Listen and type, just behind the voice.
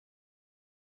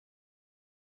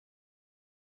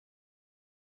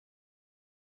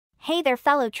Hey there,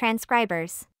 fellow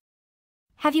transcribers.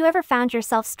 Have you ever found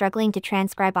yourself struggling to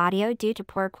transcribe audio due to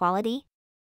poor quality?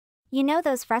 You know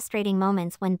those frustrating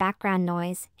moments when background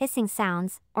noise, hissing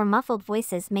sounds, or muffled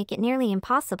voices make it nearly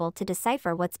impossible to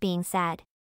decipher what's being said?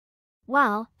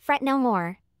 Well, fret no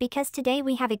more, because today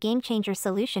we have a game-changer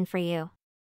solution for you.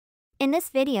 In this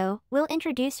video, we'll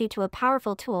introduce you to a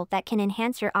powerful tool that can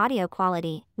enhance your audio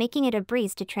quality, making it a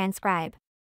breeze to transcribe.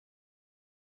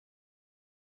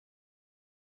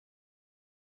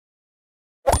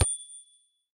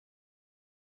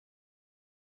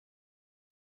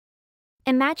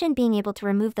 Imagine being able to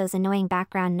remove those annoying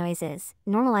background noises,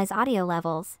 normalize audio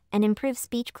levels, and improve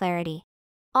speech clarity.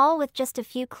 All with just a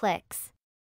few clicks.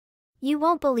 You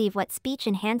won't believe what speech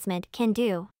enhancement can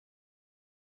do.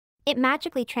 It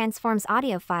magically transforms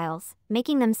audio files,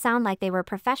 making them sound like they were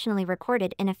professionally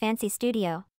recorded in a fancy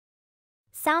studio.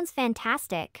 Sounds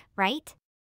fantastic, right?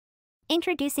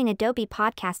 Introducing Adobe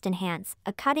Podcast Enhance,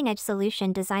 a cutting-edge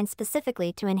solution designed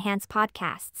specifically to enhance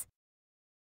podcasts.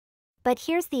 But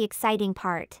here's the exciting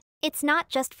part. It's not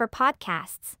just for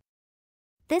podcasts.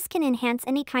 This can enhance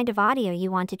any kind of audio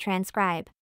you want to transcribe.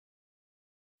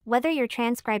 Whether you're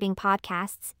transcribing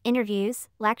podcasts, interviews,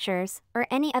 lectures, or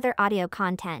any other audio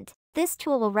content, this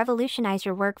tool will revolutionize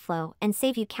your workflow and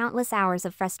save you countless hours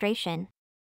of frustration.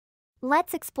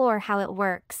 Let's explore how it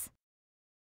works.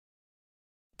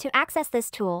 To access this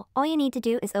tool, all you need to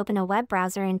do is open a web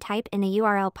browser and type in the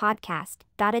URL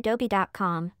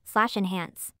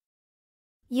podcast.adobe.com/enhance.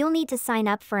 You'll need to sign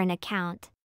up for an account.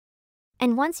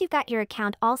 And once you've got your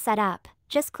account all set up,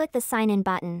 just click the Sign In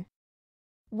button.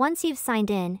 Once you've signed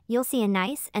in, you'll see a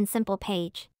nice and simple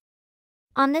page.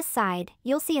 On this side,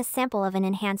 you'll see a sample of an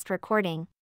enhanced recording.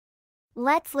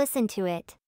 Let's listen to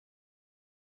it.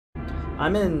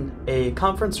 I'm in a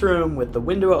conference room with the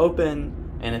window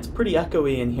open, and it's pretty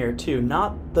echoey in here too.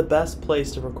 Not the best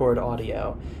place to record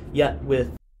audio, yet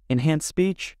with enhanced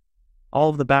speech, all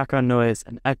of the background noise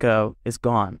and echo is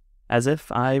gone, as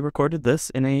if I recorded this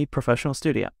in a professional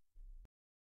studio.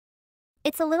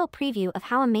 It's a little preview of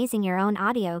how amazing your own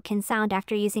audio can sound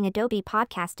after using Adobe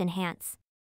Podcast Enhance.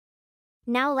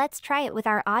 Now let's try it with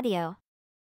our audio.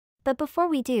 But before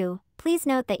we do, please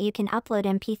note that you can upload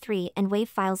MP3 and WAV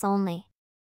files only.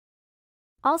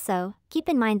 Also, keep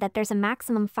in mind that there's a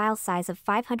maximum file size of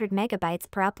 500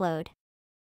 megabytes per upload.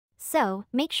 So,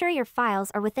 make sure your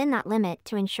files are within that limit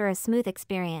to ensure a smooth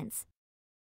experience.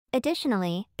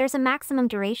 Additionally, there's a maximum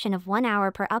duration of 1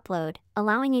 hour per upload,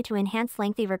 allowing you to enhance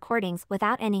lengthy recordings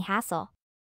without any hassle.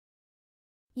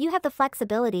 You have the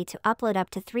flexibility to upload up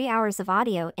to 3 hours of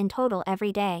audio in total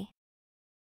every day.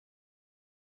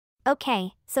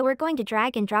 Okay, so we're going to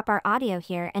drag and drop our audio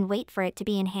here and wait for it to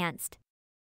be enhanced.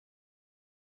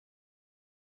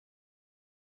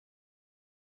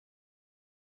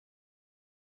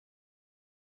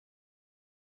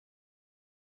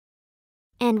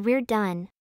 And we're done.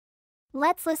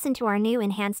 Let's listen to our new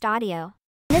enhanced audio.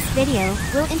 In this video,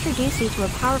 we'll introduce you to a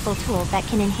powerful tool that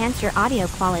can enhance your audio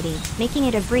quality, making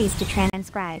it a breeze to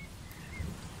transcribe.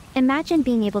 Imagine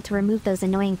being able to remove those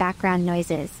annoying background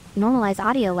noises, normalize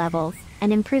audio levels,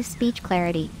 and improve speech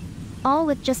clarity. All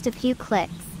with just a few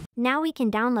clicks. Now we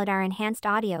can download our enhanced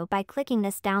audio by clicking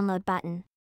this download button.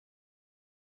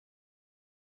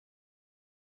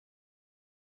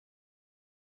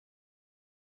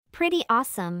 Pretty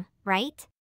awesome, right?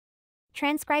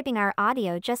 Transcribing our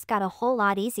audio just got a whole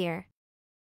lot easier.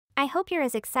 I hope you're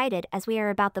as excited as we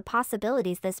are about the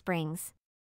possibilities this brings.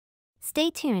 Stay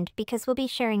tuned because we'll be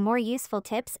sharing more useful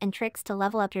tips and tricks to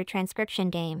level up your transcription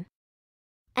game.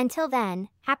 Until then,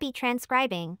 happy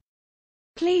transcribing!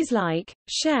 Please like,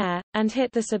 share, and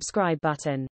hit the subscribe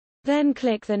button. Then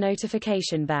click the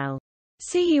notification bell.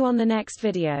 See you on the next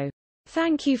video.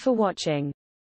 Thank you for watching.